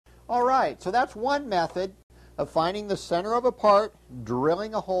All right, so that's one method of finding the center of a part,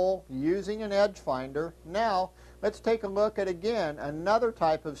 drilling a hole, using an edge finder. Now, let's take a look at, again, another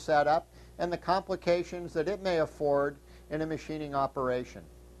type of setup and the complications that it may afford in a machining operation.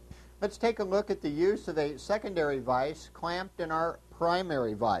 Let's take a look at the use of a secondary vise clamped in our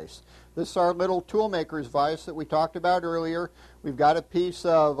primary vise. This is our little toolmaker's vise that we talked about earlier. We've got a piece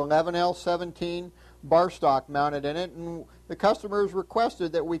of 11L17 bar stock mounted in it, and the customer has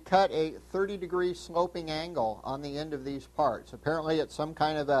requested that we cut a 30-degree sloping angle on the end of these parts. Apparently it's some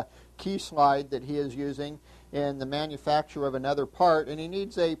kind of a key slide that he is using in the manufacture of another part, and he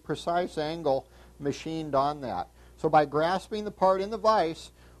needs a precise angle machined on that. So by grasping the part in the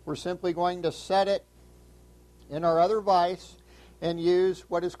vise, we're simply going to set it in our other vise and use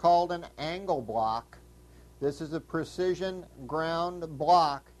what is called an angle block. This is a precision ground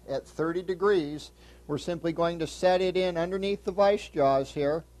block at 30 degrees. We're simply going to set it in underneath the vise jaws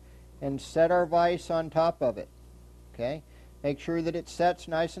here and set our vise on top of it. Okay? Make sure that it sets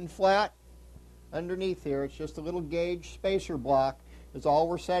nice and flat underneath here. It's just a little gauge spacer block is all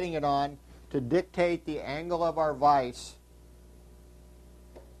we're setting it on to dictate the angle of our vise.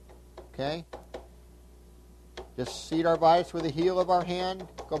 Okay? Just seat our vise with the heel of our hand,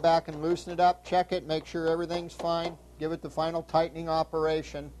 go back and loosen it up, check it, make sure everything's fine, give it the final tightening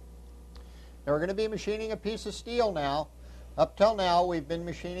operation. Now we're going to be machining a piece of steel now. Up till now we've been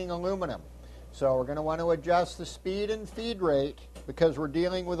machining aluminum. So we're going to want to adjust the speed and feed rate because we're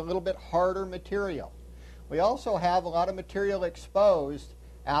dealing with a little bit harder material. We also have a lot of material exposed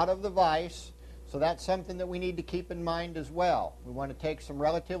out of the vise, so that's something that we need to keep in mind as well. We want to take some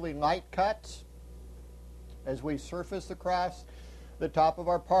relatively light cuts as we surface across the top of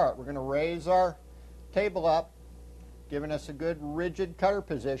our part. We're going to raise our table up, giving us a good rigid cutter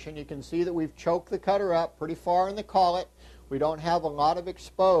position. You can see that we've choked the cutter up pretty far in the collet. We don't have a lot of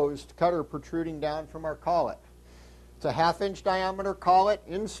exposed cutter protruding down from our collet. It's a 1/2 inch diameter collet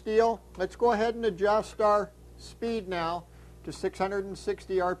in steel. Let's go ahead and adjust our speed now to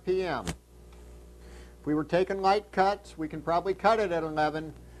 660 RPM. If we were taking light cuts, we can probably cut it at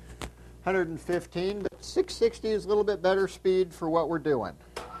 1115, but 660 is a little bit better speed for what we're doing.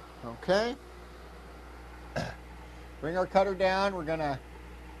 Okay? Bring our cutter down. We're going to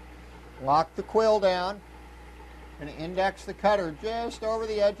lock the quill down and index the cutter just over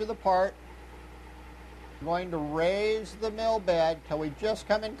the edge of the part. We're going to raise the mill bed till we just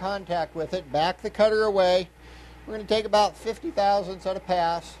come in contact with it. Back the cutter away. We're going to take about 50 thousandths at a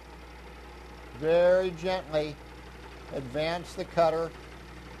pass. Very gently advance the cutter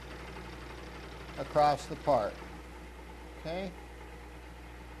across the part. Okay?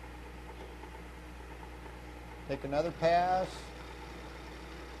 Take another pass.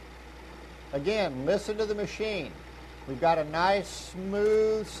 Again, listen to the machine. We've got a nice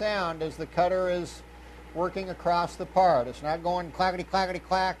smooth sound as the cutter is working across the part. It's not going clackety clackety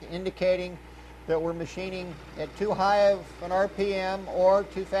clack, indicating that we're machining at too high of an RPM or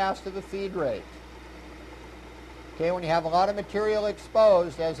too fast of a feed rate. Okay, when you have a lot of material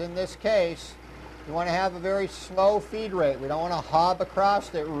exposed, as in this case, you want to have a very slow feed rate. We don't want to hob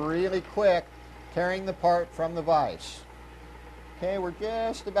across it really quick, tearing the part from the vise. Okay, we're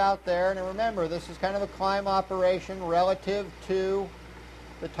just about there. And remember, this is kind of a climb operation relative to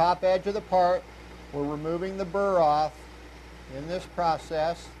the top edge of the part. We're removing the burr off in this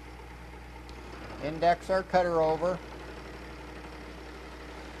process. Index our cutter over.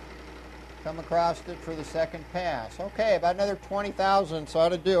 Come across it for the second pass. Okay, about another 20 thousandths ought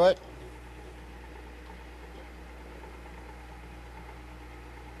to do it.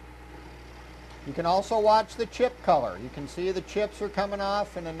 You can also watch the chip color. You can see the chips are coming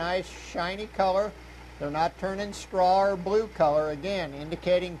off in a nice shiny color. They're not turning straw or blue color, again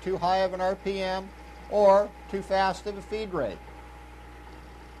indicating too high of an RPM or too fast of a feed rate.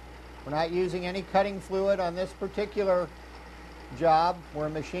 We're not using any cutting fluid on this particular job. We're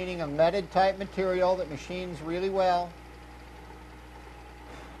machining a leaded type material that machines really well.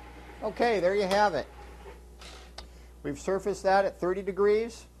 Okay, there you have it. We've surfaced that at 30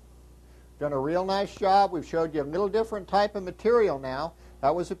 degrees. Done a real nice job. We've showed you a little different type of material now.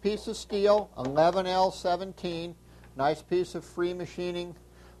 That was a piece of steel, 11L17, nice piece of free machining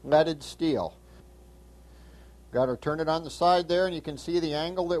leaded steel. Got to turn it on the side there, and you can see the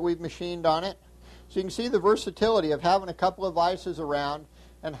angle that we've machined on it. So you can see the versatility of having a couple of vices around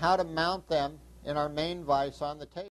and how to mount them in our main vise on the table.